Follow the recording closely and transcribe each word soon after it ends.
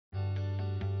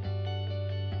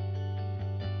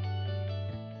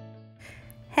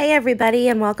Hey everybody,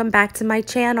 and welcome back to my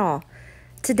channel.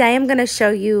 Today I'm going to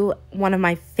show you one of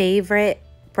my favorite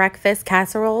breakfast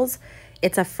casseroles.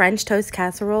 It's a French toast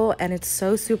casserole and it's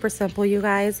so super simple, you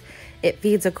guys. It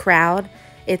feeds a crowd.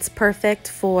 It's perfect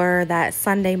for that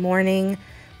Sunday morning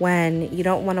when you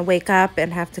don't want to wake up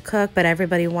and have to cook, but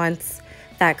everybody wants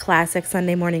that classic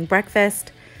Sunday morning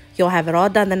breakfast. You'll have it all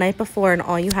done the night before and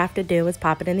all you have to do is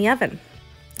pop it in the oven.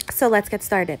 So let's get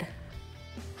started.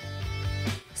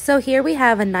 So here we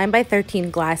have a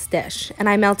 9x13 glass dish, and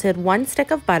I melted 1 stick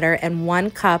of butter and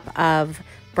 1 cup of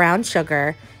brown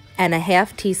sugar and a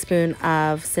 ½ teaspoon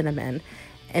of cinnamon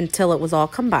until it was all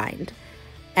combined.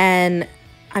 And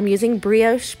I'm using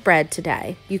brioche bread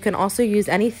today. You can also use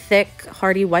any thick,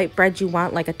 hearty white bread you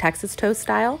want, like a Texas toast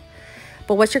style.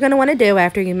 But what you're going to want to do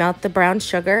after you melt the brown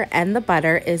sugar and the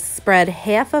butter is spread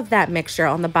half of that mixture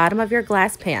on the bottom of your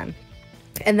glass pan,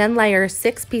 and then layer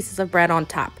 6 pieces of bread on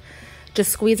top.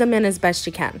 Just squeeze them in as best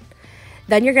you can.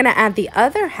 Then you're going to add the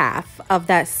other half of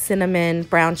that cinnamon,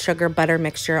 brown sugar, butter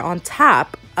mixture on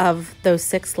top of those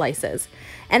 6 slices.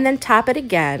 And then top it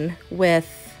again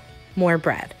with more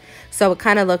bread. So it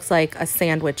kind of looks like a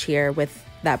sandwich here with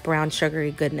that brown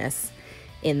sugary goodness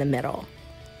in the middle.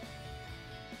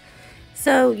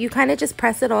 So you kind of just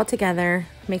press it all together.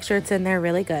 Make sure it's in there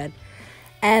really good.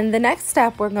 And the next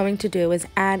step we're going to do is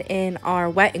add in our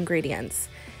wet ingredients.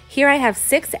 Here I have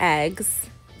 6 eggs,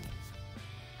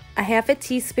 a ½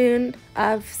 teaspoon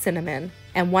of cinnamon,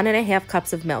 and 1½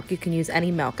 cups of milk. You can use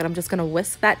any milk, and I'm just going to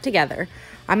whisk that together.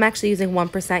 I'm actually using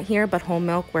 1% here, but whole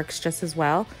milk works just as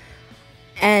well.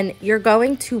 And you're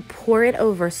going to pour it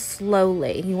over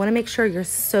slowly. You want to make sure you're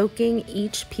soaking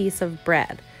each piece of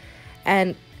bread.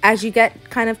 And as you get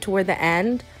kind of toward the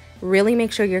end, really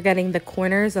make sure you're getting the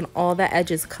corners and all the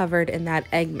edges covered in that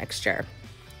egg mixture.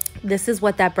 This is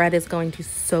what that bread is going to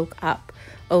soak up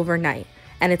overnight,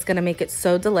 and it's going to make it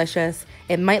so delicious.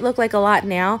 It might look like a lot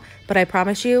now, but I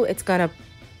promise you it's going to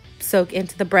soak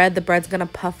into the bread. The bread's going to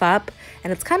puff up,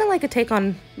 and it's kind of like a take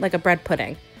on like a bread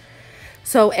pudding.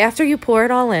 So after you pour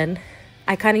it all in,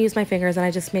 I kind of use my fingers and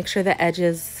I just make sure the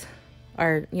edges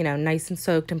are, nice and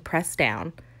soaked and pressed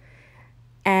down.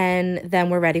 And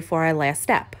then we're ready for our last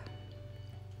step.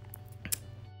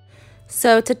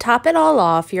 So to top it all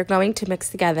off, you're going to mix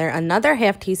together another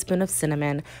 ½ teaspoon of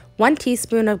cinnamon, 1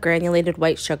 teaspoon of granulated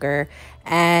white sugar,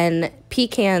 and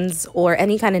pecans or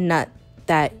any kind of nut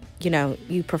that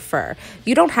you prefer.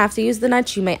 You don't have to use the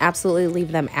nuts. You may absolutely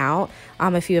leave them out.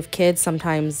 If you have kids,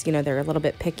 sometimes they're a little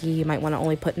bit picky. You might want to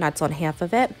only put nuts on half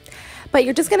of it. But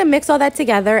you're just going to mix all that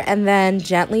together and then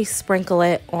gently sprinkle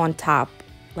it on top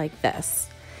like this.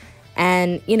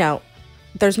 And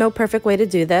there's no perfect way to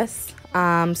do this.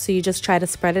 So you just try to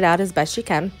spread it out as best you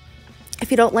can.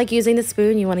 If you don't like using the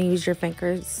spoon, you want to use your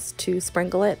fingers to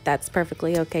sprinkle it, that's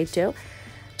perfectly okay too.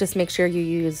 Just make sure you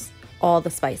use all the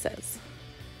spices.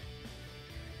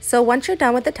 So once you're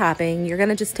done with the topping, you're going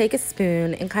to just take a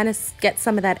spoon and kind of get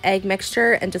some of that egg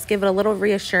mixture and just give it a little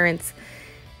reassurance.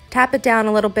 Tap it down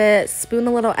a little bit, spoon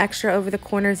a little extra over the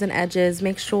corners and edges,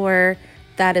 make sure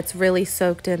that it's really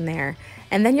soaked in there.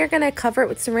 And then you're going to cover it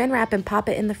with saran wrap and pop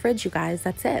it in the fridge, you guys.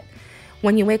 That's it.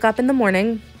 When you wake up in the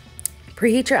morning,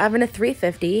 preheat your oven to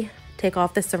 350, take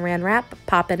off the saran wrap,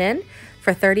 pop it in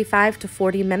for 35 to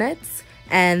 40 minutes,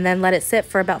 and then let it sit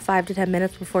for about 5 to 10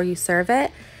 minutes before you serve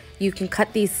it. You can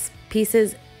cut these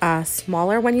pieces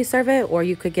smaller when you serve it, or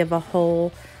you could give a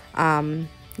whole,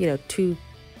 two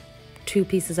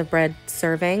pieces of bread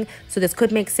serving. So this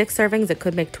could make 6 servings. It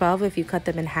could make 12 if you cut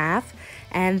them in half.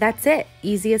 And that's it.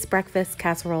 Easiest breakfast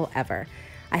casserole ever.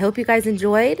 I hope you guys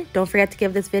enjoyed. Don't forget to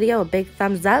give this video a big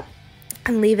thumbs up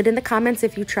and leave it in the comments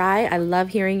if you try. I love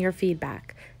hearing your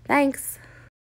feedback. Thanks.